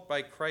are called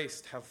by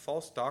Christ have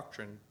false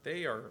doctrine,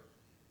 they are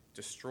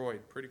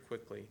destroyed pretty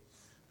quickly.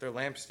 Their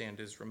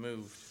lampstand is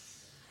removed.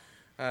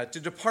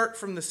 To depart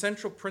from the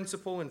central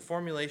principle in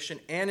formulation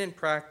and in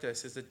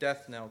practice is a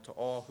death knell to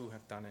all who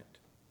have done it.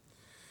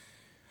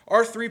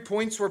 Our 3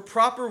 points were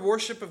proper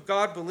worship of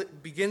God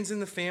begins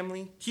in the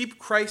family. Keep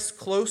Christ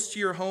close to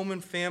your home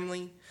and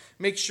family.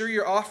 Make sure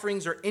your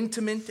offerings are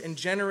intimate and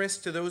generous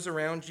to those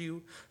around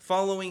you,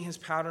 following his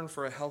pattern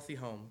for a healthy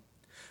home.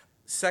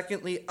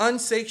 Secondly,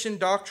 unsanctioned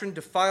doctrine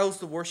defiles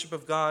the worship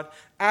of God.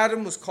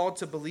 Adam was called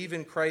to believe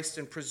in Christ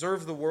and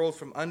preserve the world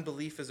from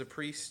unbelief as a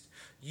priest.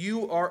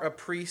 You are a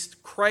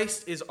priest.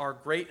 Christ is our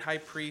great high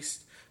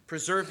priest.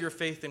 Preserve your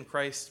faith in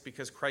Christ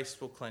because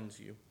Christ will cleanse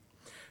you.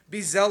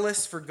 Be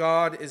zealous, for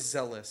God is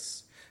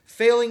zealous.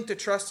 Failing to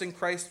trust in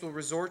Christ will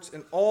resort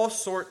in all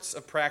sorts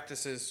of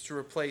practices to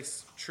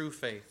replace true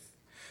faith.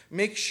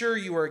 Make sure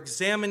you are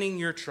examining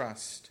your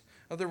trust.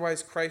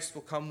 Otherwise, Christ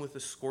will come with a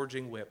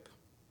scourging whip.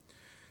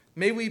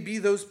 May we be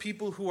those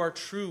people who are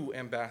true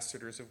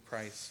ambassadors of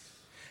Christ.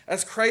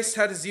 As Christ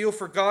had a zeal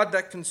for God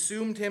that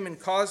consumed him and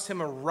caused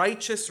him a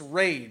righteous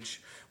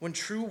rage when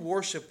true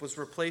worship was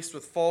replaced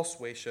with false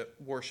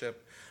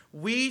worship,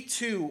 we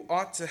too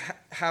ought to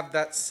have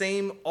that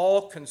same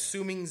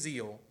all-consuming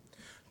zeal.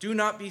 Do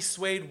not be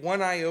swayed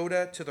one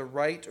iota to the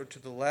right or to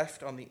the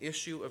left on the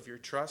issue of your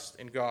trust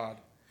in God.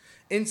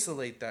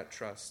 Insulate that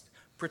trust,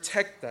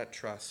 protect that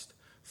trust,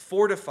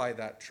 fortify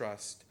that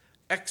trust,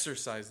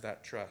 exercise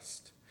that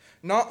trust,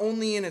 not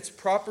only in its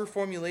proper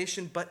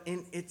formulation, but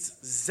in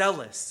its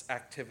zealous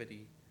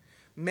activity.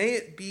 May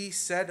it be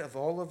said of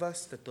all of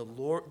us that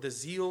the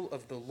zeal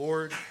of the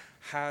Lord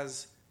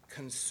has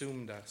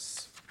consumed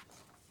us.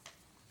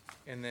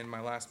 And then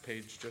my last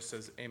page just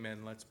says, amen,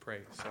 let's pray.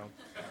 So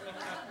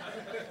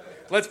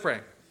let's pray.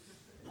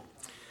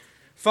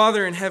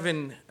 Father in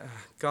heaven,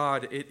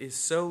 God, it is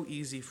so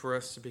easy for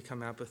us to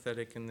become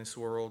apathetic in this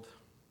world.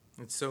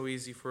 It's so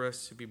easy for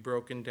us to be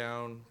broken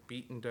down,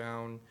 beaten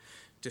down,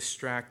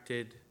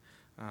 distracted,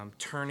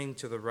 turning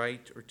to the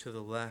right or to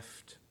the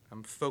left,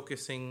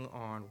 focusing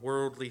on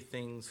worldly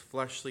things,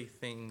 fleshly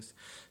things,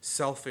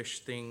 selfish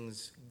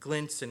things,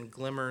 glints and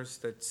glimmers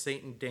that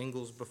Satan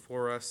dangles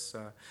before us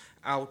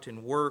out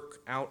in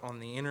work, out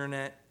on the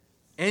internet.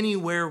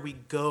 Anywhere we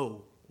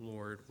go,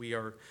 Lord, we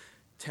are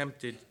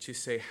tempted to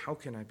say, how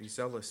can I be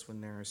zealous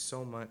when there is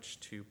so much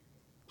to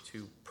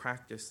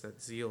practice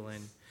that zeal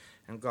in?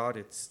 And God,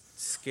 it's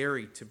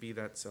scary to be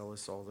that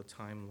zealous all the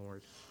time,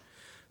 Lord.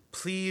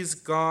 Please,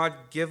 God,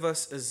 give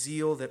us a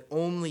zeal that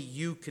only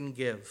you can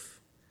give.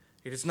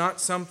 It is not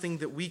something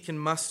that we can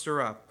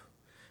muster up.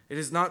 It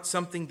is not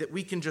something that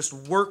we can just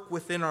work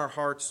within our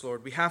hearts,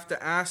 Lord. We have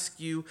to ask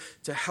you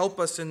to help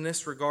us in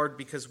this regard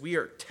because we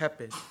are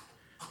tepid.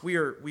 We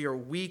are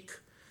weak.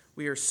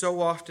 We are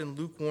so often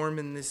lukewarm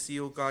in this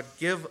zeal. God,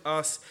 give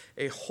us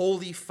a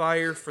holy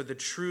fire for the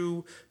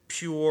true,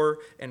 pure,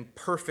 and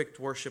perfect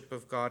worship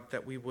of God,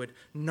 that we would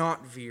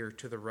not veer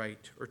to the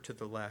right or to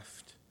the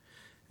left.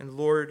 And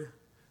Lord,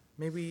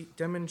 may we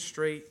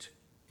demonstrate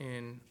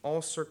in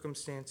all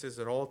circumstances,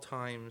 at all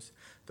times,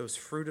 those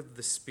fruit of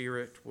the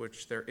Spirit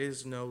which there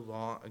is no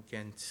law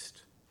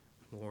against,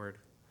 Lord.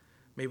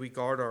 May we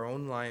guard our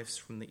own lives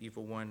from the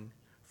evil one,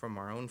 from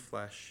our own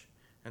flesh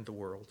and the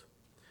world.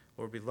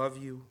 Lord, we love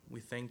you,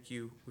 we thank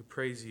you, we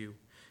praise you.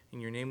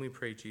 In your name we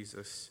pray,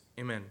 Jesus.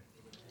 Amen.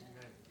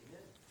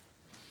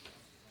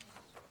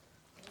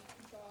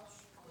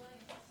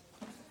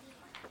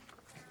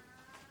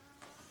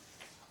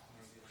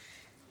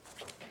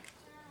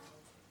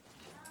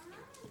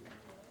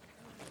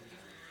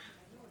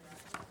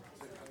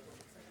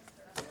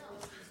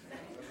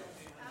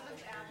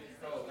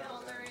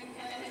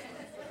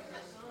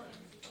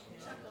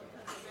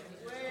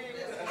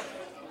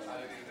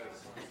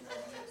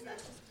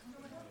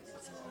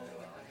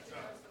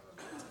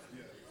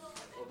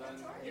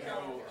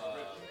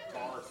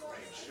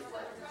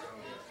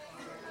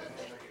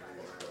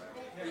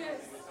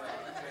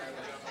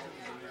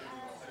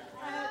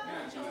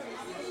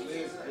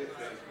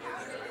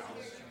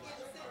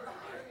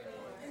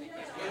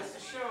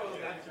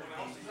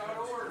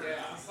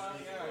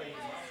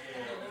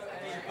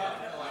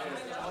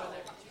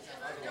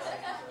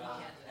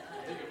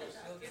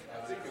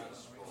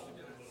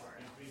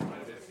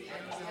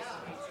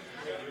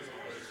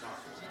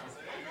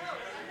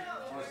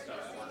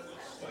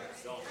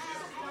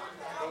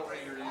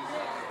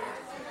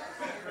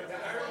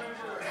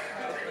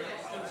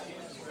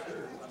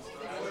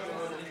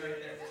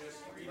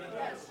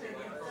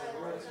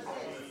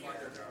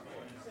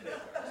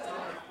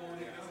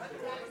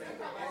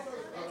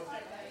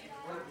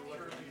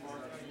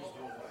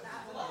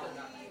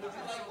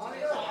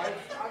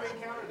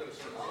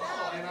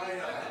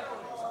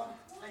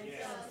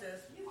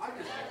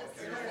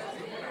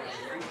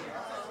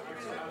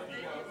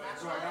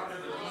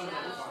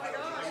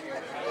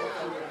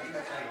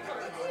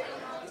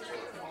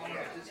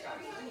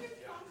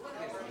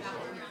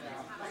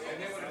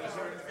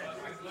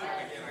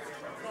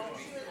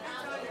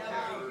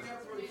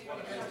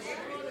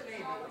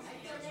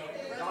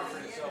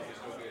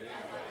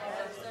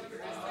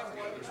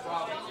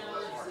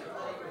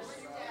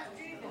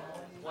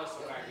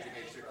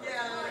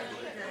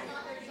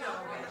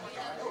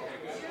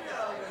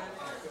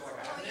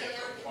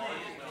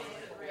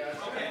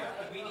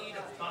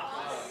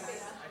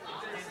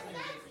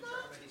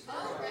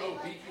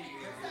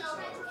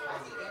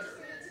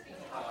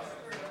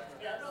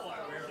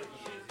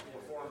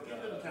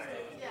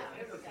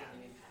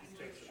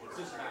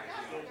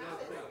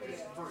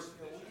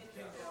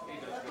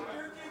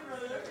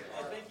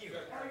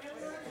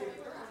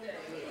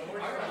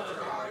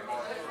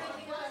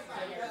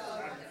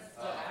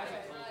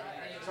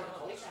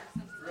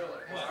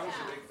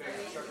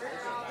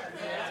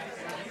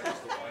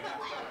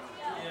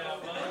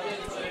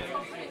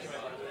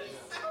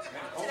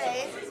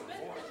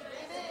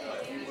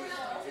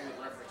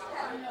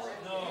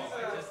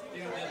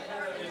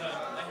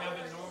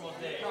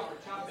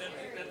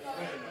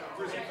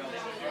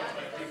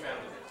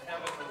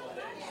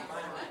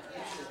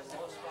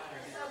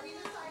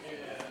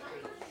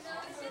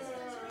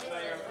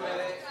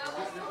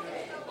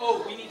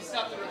 Oh, we need to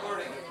stop the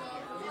recording.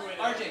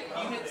 RJ,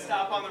 can you hit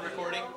stop on the recording?